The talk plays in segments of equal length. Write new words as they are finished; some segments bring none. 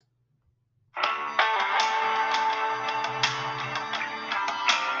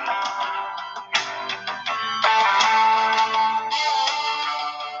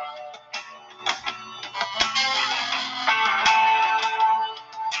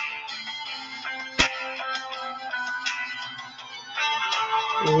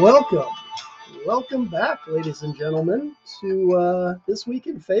Welcome. Welcome back, ladies and gentlemen, to This Week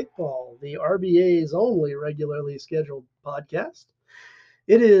in Fake Ball, the RBA's only regularly scheduled podcast.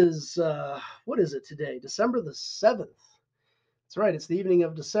 It is, what is it today? December the 7th. That's right, it's the evening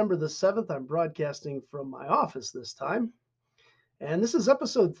of December the 7th. I'm broadcasting from my office this time. And this is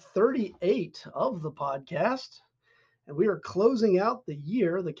episode 38 of the podcast. And we are closing out the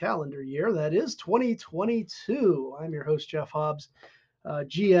year, the calendar year, that is 2022. I'm your host, Jeff Hobbs.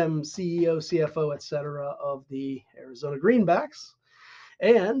 GM, CEO, CFO, etc. of the Arizona Greenbacks.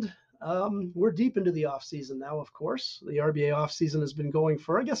 And we're deep into the offseason now, of course. The RBA offseason has been going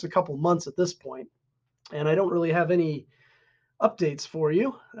for, I guess, a couple months at this point. And I don't really have any updates for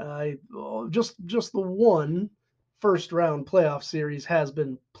you. Just the one first round playoff series has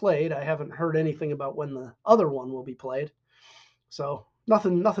been played. I haven't heard anything about when the other one will be played. So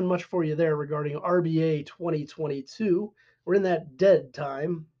nothing much for you there regarding RBA 2022. We're in that dead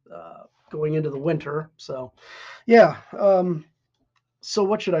time going into the winter. So, yeah. So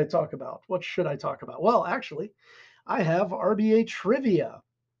what should I talk about? Well, actually, I have RBA Trivia.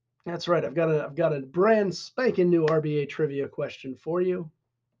 That's right. I've got a brand spanking new RBA Trivia question for you,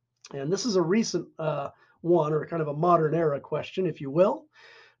 and this is a recent one, or kind of a modern era question, if you will.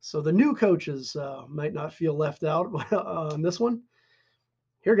 So the new coaches might not feel left out on this one.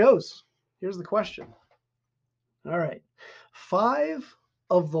 Here goes. Here's the question. All right. 5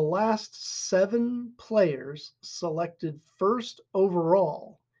 of the last 7 players selected first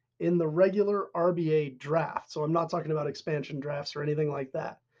overall in the regular RBA draft. So I'm not talking about expansion drafts or anything like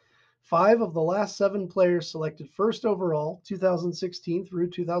that. 5 of the last 7 players selected first overall, 2016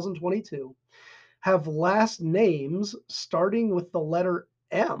 through 2022, have last names starting with the letter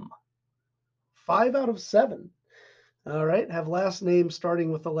M. 5 out of 7. All right, have last names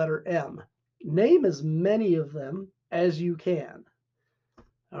starting with the letter M. Name as many of them as you can.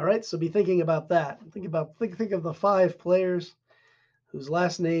 All right, so be thinking about that. Think of the 5 players whose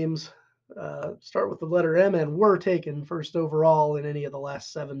last names start with the letter M and were taken first overall in any of the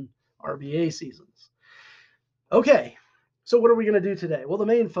last 7 RBA seasons. Okay, so what are we going to do today? Well, the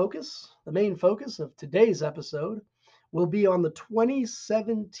main focus of today's episode will be on the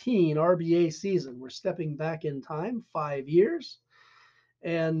 2017 RBA season. We're stepping back in time 5 years.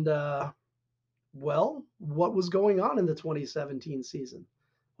 And, well, what was going on in the 2017 season?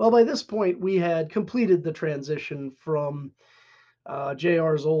 Well, by this point, we had completed the transition from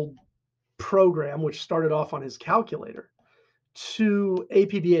JR's old program, which started off on his calculator, to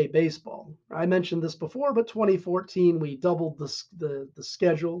APBA baseball. I mentioned this before, but 2014, we doubled the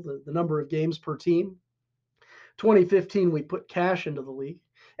schedule, the number of games per team. 2015, we put cash into the league,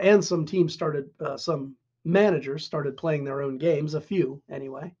 and some managers started playing their own games, a few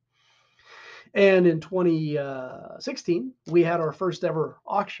anyway. And in 2016, we had our first ever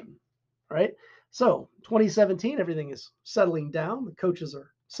auction, right? So 2017, everything is settling down. The coaches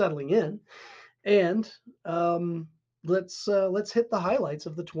are settling in, and let's hit the highlights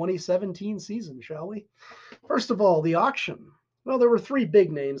of the 2017 season, shall we? First of all, the auction. Well, there were 3 big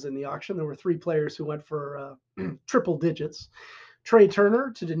names in the auction. There were 3 players who went for triple digits. Trey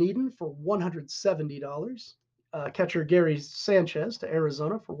Turner to Dunedin for $170. Catcher Gary Sanchez to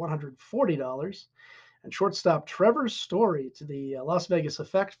Arizona for $140. And shortstop Trevor Story to the Las Vegas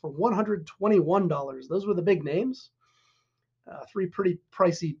Effect for $121. Those were the big names. 3 pretty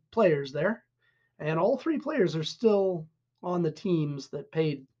pricey players there. And all 3 players are still on the teams that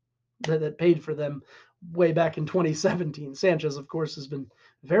paid for them way back in 2017. Sanchez, of course, has been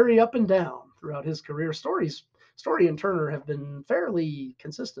very up and down throughout his career. Story and Turner have been fairly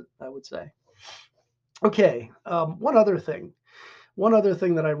consistent, I would say. Okay, one other thing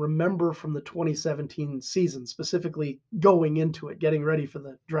that I remember from the 2017 season, specifically going into it, getting ready for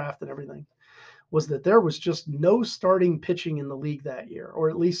the draft and everything, was that there was just no starting pitching in the league that year, or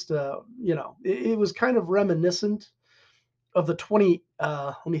at least, it was kind of reminiscent of the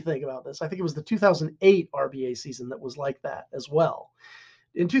let me think about this. I think it was the 2008 RBA season that was like that as well.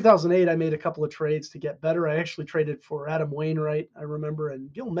 In 2008, I made a couple of trades to get better. I actually traded for Adam Wainwright, I remember,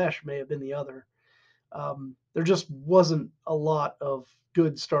 and Gil Mesh may have been the other. There just wasn't a lot of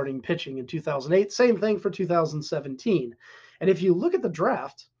good starting pitching in 2008. Same thing for 2017. And if you look at the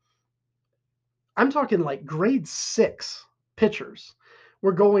draft, I'm talking like grade 6 pitchers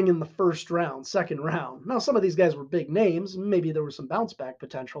were going in the first round, second round. Now, some of these guys were big names. Maybe there was some bounce back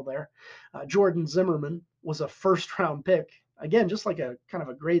potential there. Jordan Zimmerman was a first round pick. Again, just like a kind of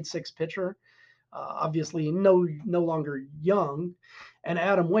a grade 6 pitcher. Obviously, no longer young. And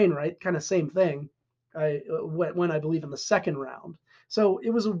Adam Wainwright, kind of same thing. I went, I believe, in the second round. So it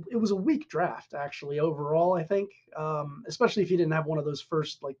was a weak draft actually overall, I think, especially if you didn't have one of those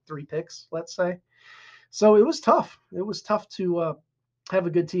first like 3 picks, let's say. So it was tough. It was tough to have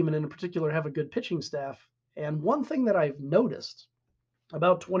a good team, and in particular have a good pitching staff. And one thing that I've noticed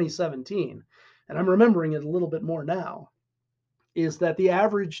about 2017, and I'm remembering it a little bit more now, is that the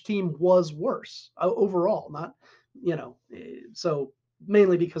average team was worse overall. Not, so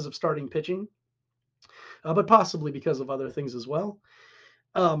mainly because of starting pitching, but possibly because of other things as well.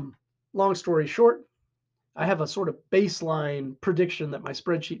 Um, Long story short, I have a sort of baseline prediction that my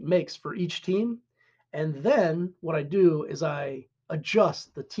spreadsheet makes for each team. And then what I do is I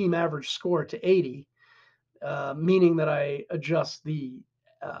adjust the team average score to 80, meaning that I adjust the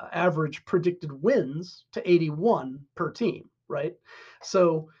average predicted wins to 81 per team, right?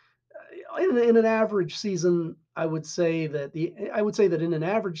 So in an average season, I would say that in an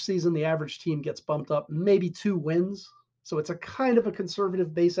average season, the average team gets bumped up maybe 2 wins. So it's a kind of a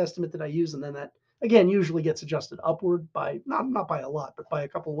conservative base estimate that I use, and then that again usually gets adjusted upward by not by a lot, but by a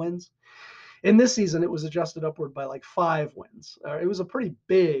couple wins. In this season, it was adjusted upward by like 5 wins. It was a pretty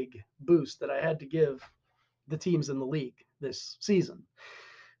big boost that I had to give the teams in the league this season.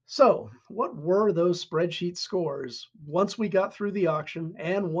 So, what were those spreadsheet scores once we got through the auction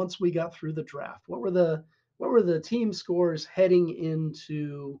and once we got through the draft? What were the team scores heading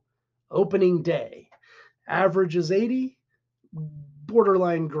into opening day? Average is 80,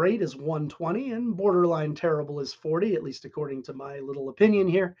 borderline great is 120, and borderline terrible is 40, at least according to my little opinion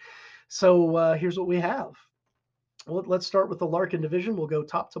here. So here's what we have. Well, let's start with the Larkin division. We'll go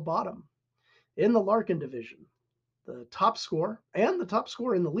top to bottom. In the Larkin division, the top score and the top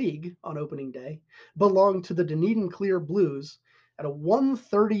score in the league on opening day belonged to the Dunedin Clear Blues at a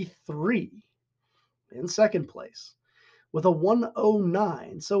 133 in second place with a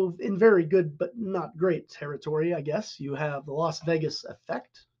 109. So in very good but not great territory, I guess, you have the Las Vegas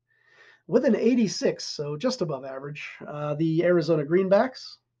Effect with an 86, so just above average. The Arizona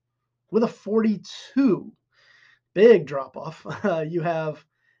Greenbacks with a 42. Big drop off. You have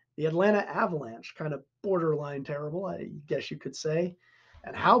the Atlanta Avalanche, kind of borderline terrible, I guess you could say.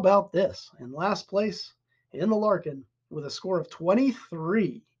 And how about this? In last place in the Larkin with a score of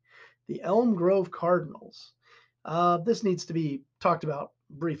 23, the Elm Grove Cardinals. This needs to be talked about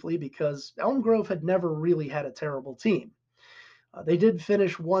briefly because Elm Grove had never really had a terrible team. They did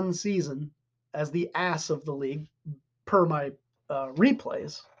finish one season as the ass of the league, per my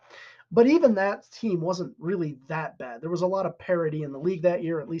replays. But even that team wasn't really that bad. There was a lot of parity in the league that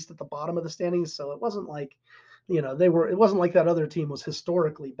year, at least at the bottom of the standings. So it wasn't like, it wasn't like that other team was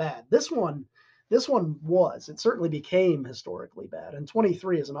historically bad. This one was. It certainly became historically bad. And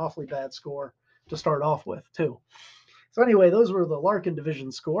 23 is an awfully bad score to start off with, too. So anyway, those were the Larkin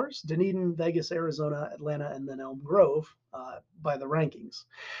division scores: Dunedin, Vegas, Arizona, Atlanta, and then Elm Grove by the rankings.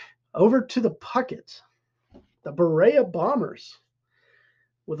 Over to the Puckett, the Berea Bombers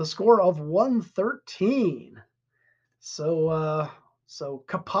with a score of 113. So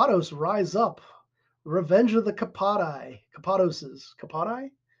Kapottos rise up. Revenge of the Kapottoses,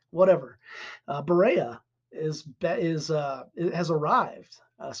 whatever. Berea has arrived.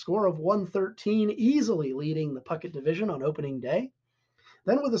 A score of 113, easily leading the Puckett division on opening day.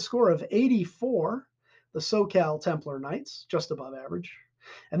 Then with a score of 84, the SoCal Templar Knights, just above average.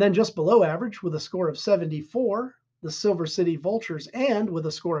 And then just below average with a score of 74, the Silver City Vultures, and with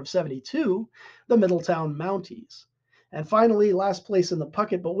a score of 72, the Middletown Mounties. And finally, last place in the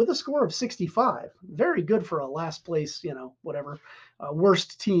Puckett, but with a score of 65. Very good for a last place,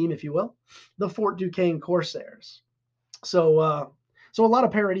 worst team, if you will, the Fort Duquesne Corsairs. So a lot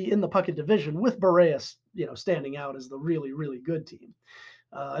of parity in the Puckett division, with Berea, standing out as the really, really good team.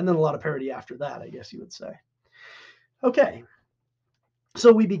 And then a lot of parity after that, I guess you would say. Okay,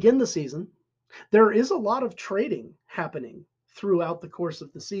 so we begin the season. There is a lot of trading happening throughout the course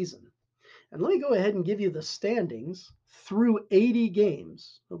of the season. And let me go ahead and give you the standings through 80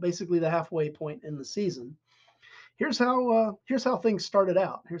 games. So basically the halfway point in the season. Here's how things started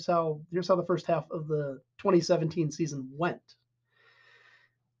out. Here's how the first half of the 2017 season went.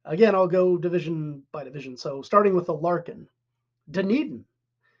 Again, I'll go division by division. So starting with the Larkin, Dunedin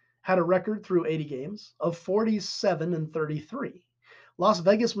had a record through 80 games of 47-33. Las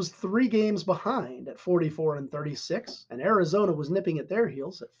Vegas was 3 games behind at 44-36, and Arizona was nipping at their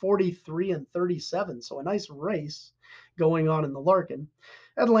heels at 43-37. So a nice race going on in the Larkin.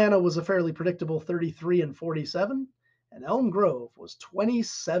 Atlanta was a fairly predictable 33-47, and Elm Grove was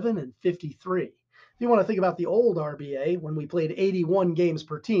 27-53. If you want to think about the old RBA, when we played 81 games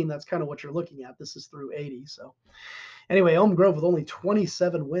per team, that's kind of what you're looking at. This is through 80. So anyway, Elm Grove with only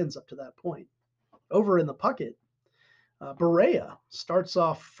 27 wins up to that point. Over in the Puckett, Berea starts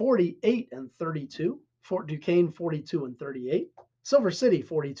off 48-32. Fort Duquesne 42-38. Silver City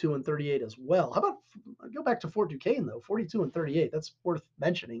 42-38 as well. How about go back to Fort Duquesne though, 42-38. That's worth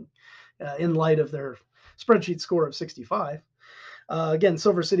mentioning in light of their spreadsheet score of 65. Again,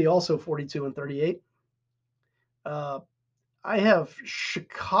 Silver City also 42-38. I have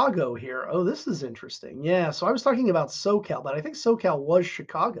Chicago here. Oh, this is interesting. Yeah, so I was talking about SoCal, but I think SoCal was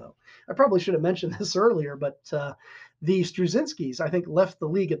Chicago. I probably should have mentioned this earlier, but the Struzinskis, I think, left the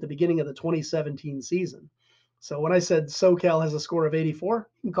league at the beginning of the 2017 season. So when I said SoCal has a score of 84,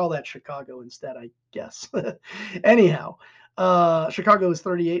 you can call that Chicago instead, I guess. Anyhow, Chicago is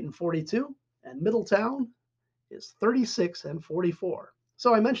 38-42, and Middletown is 36-44.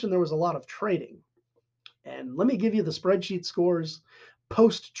 So I mentioned there was a lot of trading. And let me give you the spreadsheet scores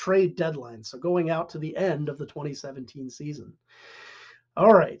post trade deadline. So going out to the end of the 2017 season.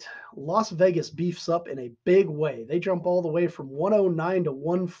 All right. Las Vegas beefs up in a big way. They jump all the way from 109 to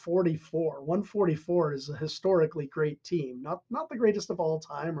 144. 144 is a historically great team. Not the greatest of all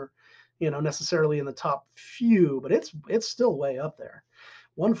time or necessarily in the top few, but it's still way up there.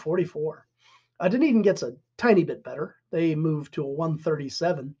 144. Dunedin gets a tiny bit better. They move to a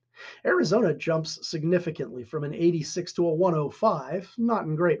 137. Arizona jumps significantly from an 86 to a 105. Not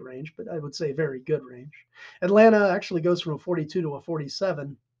in great range, but I would say very good range. Atlanta actually goes from a 42 to a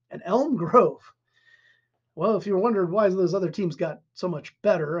 47. And Elm Grove, well, if you wondered why those other teams got so much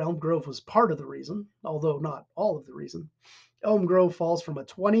better, Elm Grove was part of the reason, although not all of the reason. Elm Grove falls from a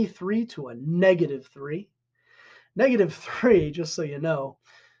 23 to a -3. -3, just so you know,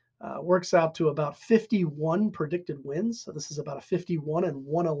 works out to about 51 predicted wins. So this is about a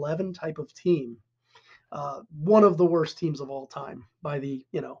 51-111 type of team. One of the worst teams of all time by the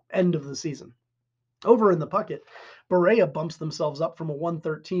end of the season. Over in the Puckett, Berea bumps themselves up from a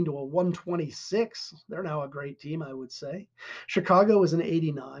 113 to a 126. They're now a great team, I would say. Chicago is an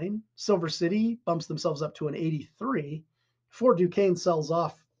 89. Silver City bumps themselves up to an 83. Fort Duquesne sells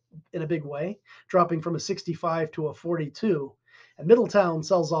off in a big way, dropping from a 65 to a 42. And Middletown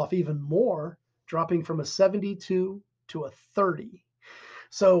sells off even more, dropping from a 72 to a 30.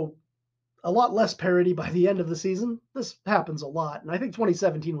 So a lot less parity by the end of the season. This happens a lot. And I think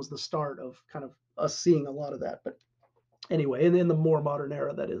 2017 was the start of kind of us seeing a lot of that. But anyway, in the more modern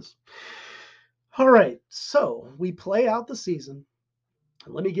era, that is. All right. So we play out the season.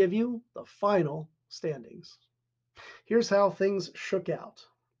 And let me give you the final standings. Here's how things shook out.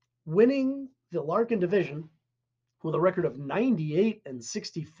 Winning the Larkin division with a record of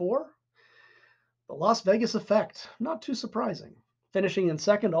 98-64, the Las Vegas Effect. Not too surprising. Finishing in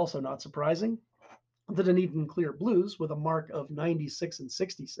second, also not surprising. The Dunedin Clear Blues with a mark of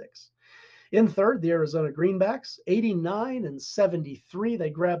 96-66. In third, the Arizona Greenbacks, 89-73. They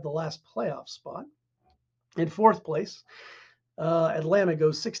grabbed the last playoff spot. In fourth place, Atlanta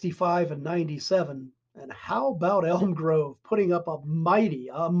goes 65-97. And how about Elm Grove putting up a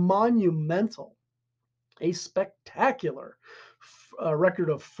monumental, a spectacular record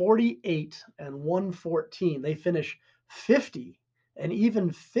of 48-114. They finish 50 and even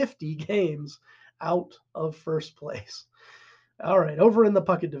 50 games out of first place. All right, over in the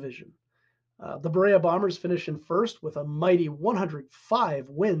Puckett division. The Berea Bombers finish in first with a mighty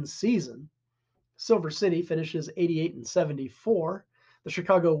 105-win season. Silver City finishes 88-74. The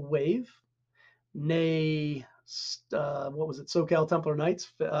Chicago Wave, SoCal Templar Knights,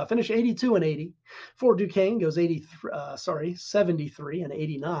 finish 82-80. Fort Duquesne goes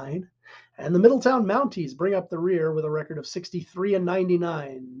 73-89. And the Middletown Mounties bring up the rear with a record of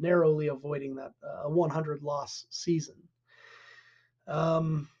 63-99, narrowly avoiding that 100-loss season.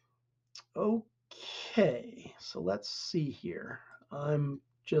 Okay, so let's see here. I'm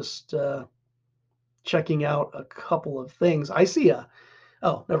just checking out a couple of things. I see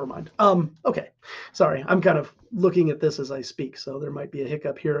oh, never mind. Okay, sorry. I'm kind of looking at this as I speak, so there might be a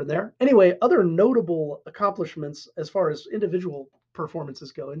hiccup here and there. Anyway, other notable accomplishments as far as individual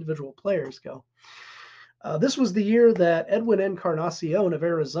performances go, individual players go. This was the year that Edwin Encarnacion of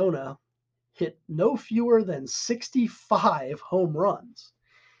Arizona hit no fewer than 65 home runs.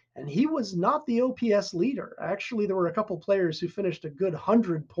 And he was not the OPS leader. Actually, there were a couple players who finished a good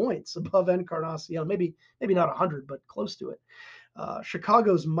 100 points above Encarnacion. Maybe not 100, but close to it.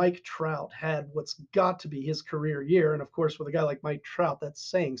 Chicago's Mike Trout had what's got to be his career year. And of course, with a guy like Mike Trout, that's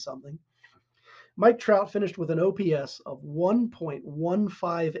saying something. Mike Trout finished with an OPS of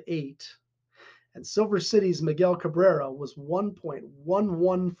 1.158. And Silver City's Miguel Cabrera was 1.114,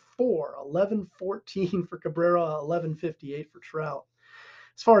 1114 for Cabrera, 1158 for Trout.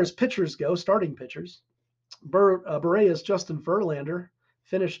 As far as pitchers go, starting pitchers, Berea's Justin Verlander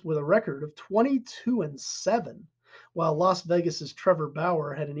finished with a record of 22-7, while Las Vegas's Trevor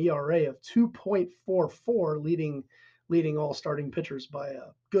Bauer had an ERA of 2.44, leading all starting pitchers by a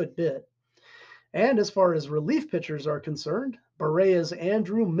good bit. And as far as relief pitchers are concerned, Berea's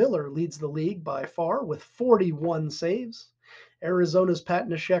Andrew Miller leads the league by far with 41 saves. Arizona's Pat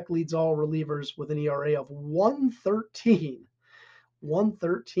Neshek leads all relievers with an ERA of 113.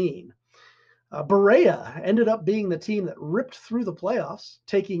 113. Berea ended up being the team that ripped through the playoffs,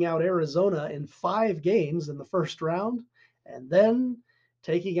 taking out Arizona in 5 games in the first round, and then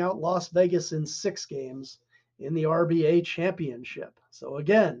taking out Las Vegas in 6 games in the RBA Championship. So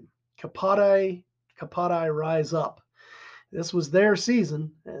again, Kapotti rise up. This was their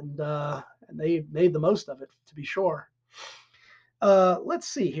season, and they made the most of it, to be sure. Let's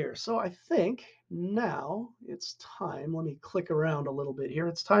see here. So I think now it's time. Let me click around a little bit here.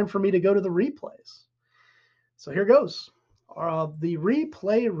 It's time for me to go to the replays. So here goes. The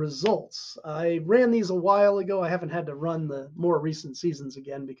replay results. I ran these a while ago. I haven't had to run the more recent seasons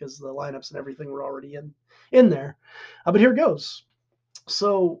again because the lineups and everything were already in there. But here goes.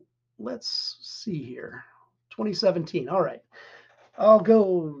 So let's see here. 2017. All right. I'll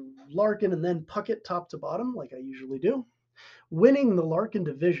go Larkin and then Puckett top to bottom like I usually do. Winning the Larkin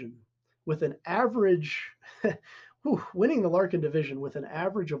division with an average winning the Larkin division with an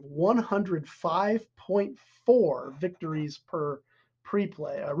average of 105.4 victories per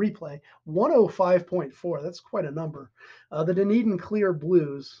replay, 105.4. That's quite a number. The Dunedin Clear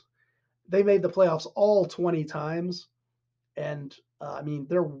Blues, they made the playoffs all 20 times, and I mean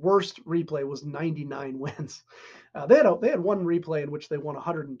their worst replay was 99 wins. They had one replay in which they won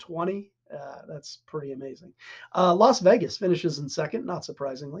 120. That's pretty amazing. Las Vegas finishes in second, not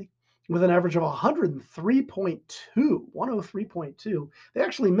surprisingly, with an average of 103.2. 103.2. They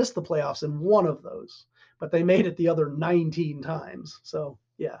actually missed the playoffs in one of those, but they made it the other 19 times. So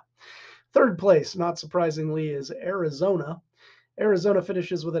yeah. Third place, not surprisingly, is Arizona. Arizona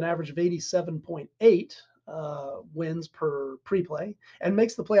finishes with an average of 87.8 wins per pre-play and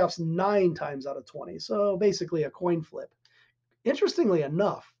makes the playoffs 9 times out of 20. So basically a coin flip. Interestingly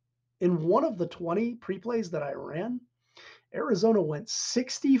enough, in one of the 20 pre-plays that I ran, Arizona went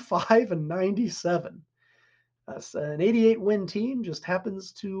 65 and 97. An 88 win team just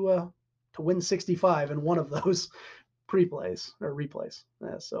happens to win 65 in one of those pre-plays or replays.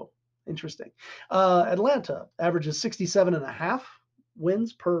 So interesting. Atlanta averages 67 and a half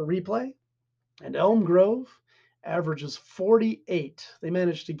wins per replay, and Elm Grove averages 48. They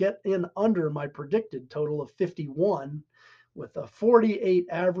managed to get in under my predicted total of 51 with a 48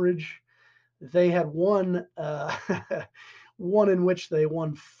 average. They had one one in which they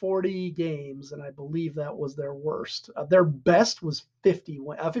won 40 games, and I believe that was their worst. Their best was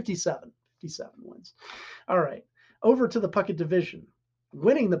 57 wins. All right, over to the Puckett division.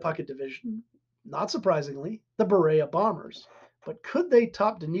 Winning the Puckett division, not surprisingly, the Berea Bombers. But could they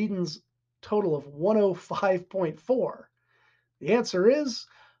top Dunedin's total of 105.4? The answer is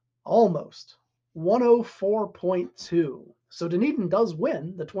almost. 104.2. So Dunedin does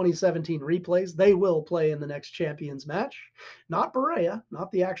win the 2017 replays. They will play in the next champions match. Not Berea, not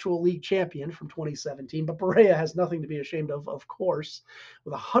the actual league champion from 2017, but Berea has nothing to be ashamed of course,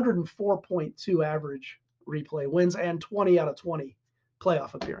 with 104.2 average replay wins and 20 out of 20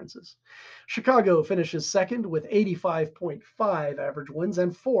 playoff appearances. Chicago finishes second with 85.5 average wins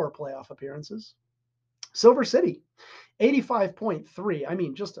and 4 playoff appearances. Silver City 85.3. I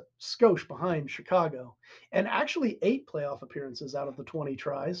mean, just a skosh behind Chicago, and actually 8 playoff appearances out of the 20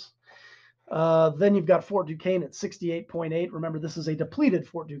 tries. Then you've got Fort Duquesne at 68.8. Remember, this is a depleted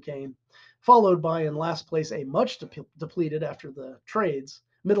Fort Duquesne, followed by, in last place, a much depleted after the trades,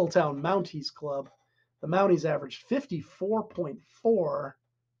 Middletown Mounties Club. The Mounties averaged 54.4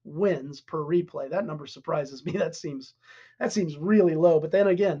 wins per replay. That number surprises me. That seems really low. But then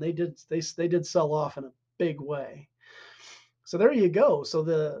again, they did sell off in a big way. So there you go. So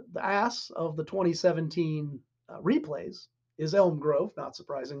the ass of the 2017 replays is Elm Grove, not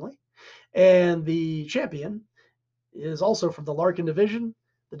surprisingly. And the champion is also from the Larkin division,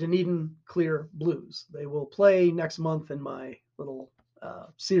 the Dunedin Clear Blues. They will play next month in my little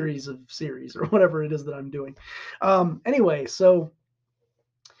series or whatever it is that I'm doing. Anyway, so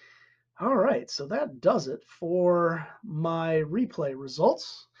all right, so that does it for my replay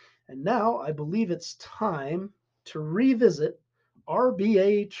results. And now I believe it's time to revisit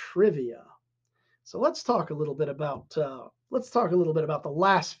RBA Trivia. So let's talk a little bit about the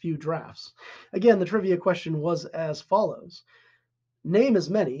last few drafts. Again, the trivia question was as follows: Name as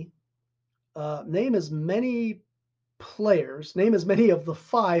many players. Name as many of the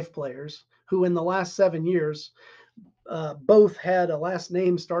 5 players who, in the last 7 years, both had a last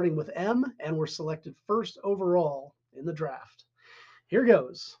name starting with M and were selected first overall in the draft. Here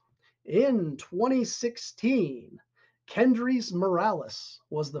goes. In 2016, Kendrys Morales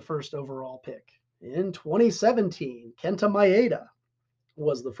was the first overall pick. In 2017, Kenta Maeda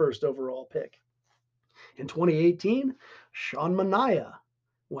was the first overall pick. In 2018, Sean Manaea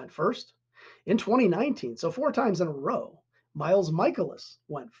went first. In 2019, so 4 times in a row, Miles Michaelis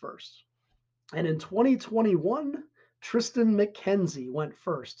went first. And in 2021, Tristan McKenzie went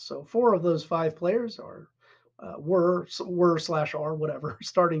first. So 4 of those 5 players were/are whatever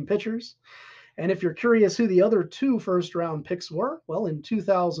starting pitchers. And if you're curious who the other 2 first-round picks were, well, in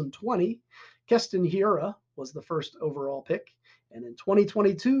 2020, Keston Hiura was the first overall pick. And in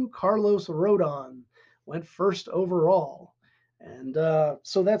 2022, Carlos Rodon went first overall. And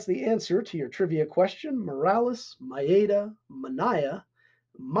so that's the answer to your trivia question. Morales, Maeda, Manaea,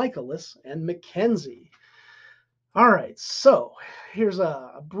 Michaelis, and McKenzie. All right, so here's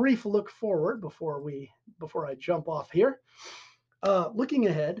a brief look forward before I jump off here. Looking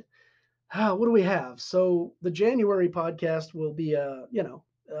ahead, what do we have? So the January podcast will be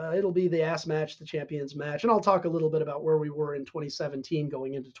it'll be the Ass Match, the Champions Match, and I'll talk a little bit about where we were in 2017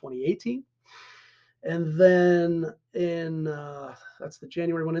 going into 2018. And then that's the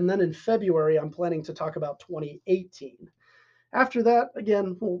January one, and then in February I'm planning to talk about 2018. After that,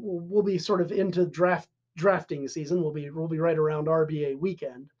 again, we'll be sort of into drafting season. We'll be right around RBA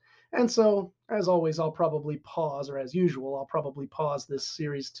weekend. And so, as always, I'll probably pause, or as usual, I'll probably pause this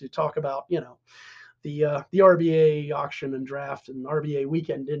series to talk about, the RBA auction and draft and RBA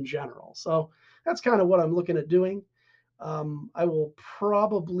weekend in general. So that's kind of what I'm looking at doing. I will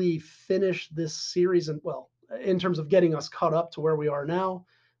probably finish this series, and well, in terms of getting us caught up to where we are now,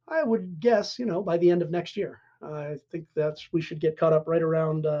 I would guess, by the end of next year. I think we should get caught up right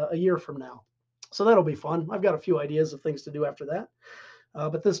around a year from now. So that'll be fun. I've got a few ideas of things to do after that.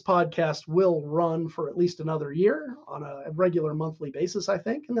 But this podcast will run for at least another year on a regular monthly basis, I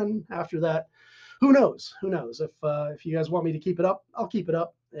think. And then after that, who knows? Who knows? If you guys want me to keep it up, I'll keep it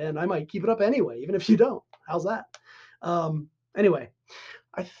up. And I might keep it up anyway, even if you don't. How's that? Anyway,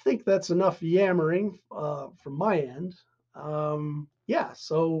 I think that's enough yammering from my end. Yeah,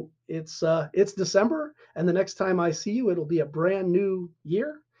 so it's December, and the next time I see you, it'll be a brand new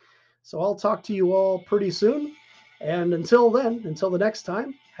year. So I'll talk to you all pretty soon. And until then, until the next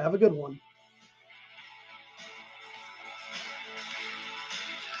time, have a good one.